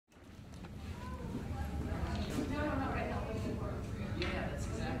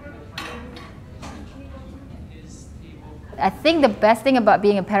I think the best thing about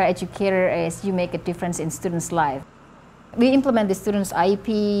being a paraeducator is you make a difference in students' life. We implement the students'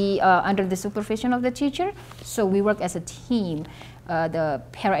 IEP under the supervision of the teacher, so we work as a team. The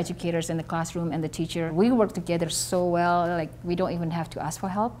paraeducators in the classroom and the teacher, we work together so well, like we don't even have to ask for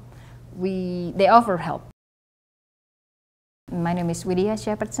help. They offer help. My name is Widya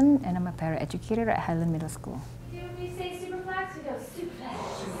Shepherdson, and I'm a paraeducator at Highland Middle School. When we say superflex, we go superflex.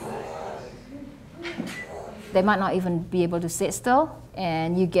 They might not even be able to sit still,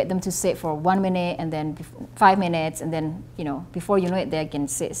 and you get them to sit for 1 minute and then 5 minutes, and then, before you know it, they can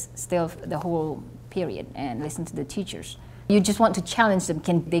sit still the whole period and listen to the teachers. You just want to challenge them.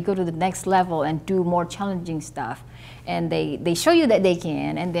 Can they go to the next level and do more challenging stuff? And they show you that they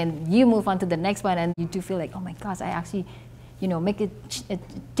can, and then you move on to the next one, and you do feel like, oh my gosh, I actually, make a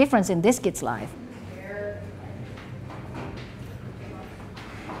difference in this kid's life.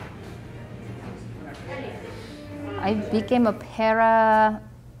 I became a para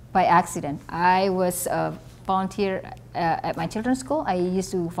by accident. I was a volunteer at my children's school. I used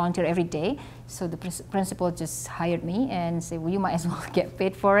to volunteer every day. So the principal just hired me and said, well, you might as well get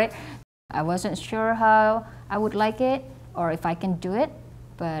paid for it. I wasn't sure how I would like it or if I can do it,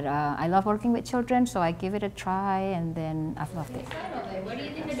 but I love working with children, so I give it a try, and then I've loved it. What do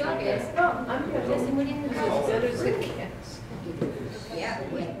you think the dog is? Oh, I'm good. Justin, what do you think the dog is? Better than cats. Yeah.